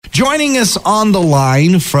Joining us on the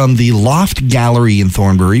line from the Loft Gallery in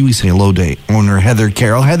Thornbury, we say hello to owner Heather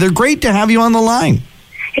Caroll. Heather, great to have you on the line.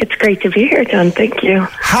 It's great to be here, John. Thank you.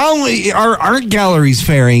 How are art galleries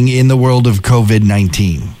faring in the world of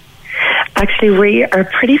COVID-19? Actually, we are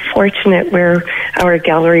pretty fortunate where our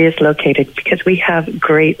gallery is located because we have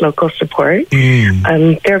great local support. There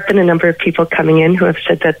have been a number of people coming in who have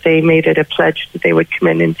said that they made it a pledge that they would come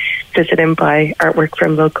in and visit and buy artwork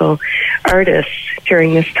from local artists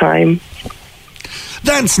during this time.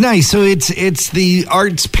 That's nice. So it's the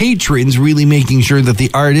arts patrons really making sure that the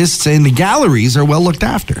artists and the galleries are well looked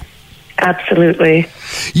after. Absolutely.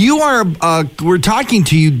 You are. We're talking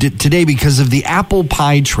to you today because of the apple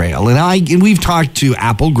pie trail, and we've talked to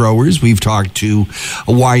apple growers, we've talked to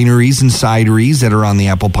wineries and cideries that are on the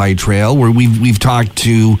apple pie trail, where we've talked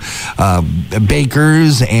to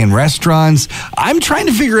bakers and restaurants. I'm trying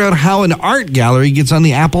to figure out how an art gallery gets on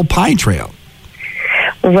the apple pie trail.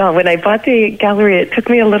 Well, when I bought the gallery, it took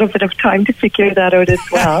me a little bit of time to figure that out as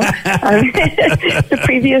well. The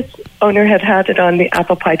previous owner had it on the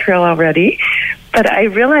apple pie trail already, but I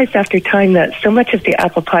realized after time that so much of the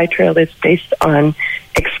apple pie trail is based on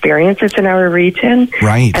experiences in our region.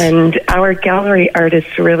 Right. And our gallery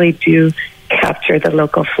artists really do capture the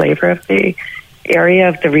local flavor of the area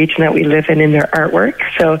of the region that we live in their artwork.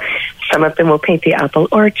 So some of them will paint the apple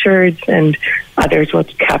orchards, and others will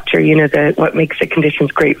capture, what makes the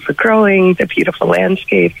conditions great for growing, the beautiful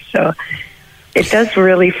landscape. So it does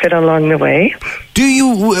really fit along the way. Do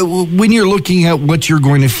you, when you're looking at what you're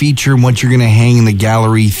going to feature and what you're going to hang in the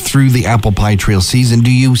gallery through the apple pie trail season,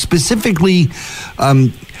 do you specifically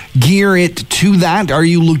gear it to that? Are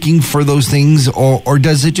you looking for those things, or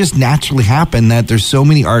does it just naturally happen that there's so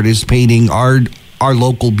many artists painting our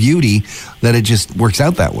local beauty that it just works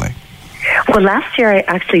out that way? Well, last year I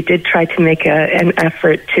actually did try to make an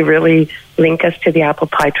effort to really link us to the apple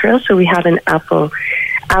pie trail. So we had an apple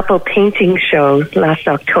painting show last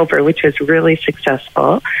October, which was really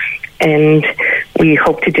successful. And we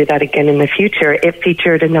hope to do that again in the future. It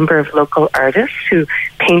featured a number of local artists who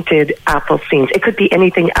painted apple scenes. It could be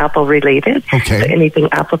anything apple related, okay. Anything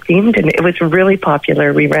apple themed. And it was really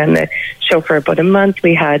popular. We ran the show for about a month.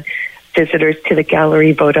 We had visitors to the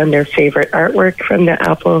gallery vote on their favorite artwork from the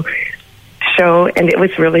apple show, and it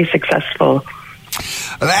was really successful.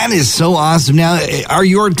 That is so awesome. Now, are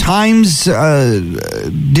your times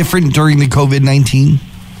different during the COVID-19?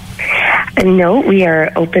 No, we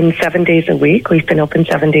are open 7 days a week. We've been open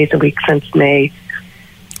 7 days a week since May.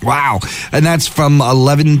 Wow. And that's from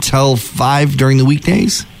 11 till 5 during the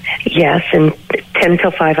weekdays? Yes, and 10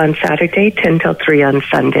 till 5 on Saturday, 10 till 3 on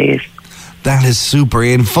Sundays. That is super.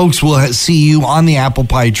 And folks will see you on the Apple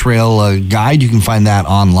Pie Trail guide. You can find that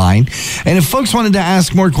online. And if folks wanted to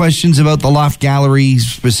ask more questions about the Loft Gallery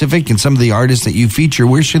specific and some of the artists that you feature,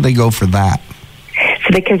 where should they go for that? So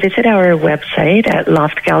they can visit our website at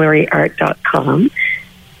loftgalleryart.com.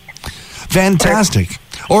 Fantastic.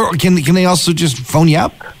 Or can they also just phone you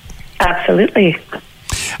up? Absolutely.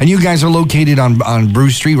 And you guys are located on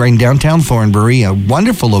Bruce Street, right in downtown Thornbury, a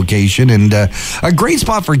wonderful location and a great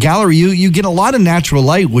spot for gallery. You get a lot of natural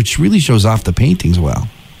light, which really shows off the paintings well.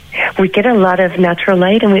 We get a lot of natural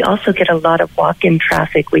light, and we also get a lot of walk-in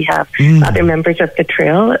traffic. We have other members of the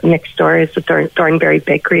trail. Next door is the Thornbury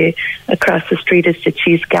Bakery. Across the street is the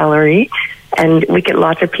Cheese Gallery. And we get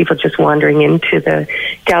lots of people just wandering into the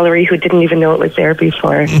gallery who didn't even know it was there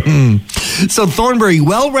before. So Thornbury,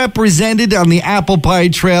 well represented on the Apple Pie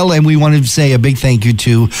Trail, and we want to say a big thank you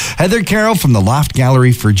to Heather Caroll from the Loft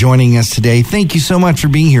Gallery for joining us today. Thank you so much for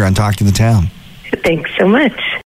being here on Talk to the Town. Thanks so much.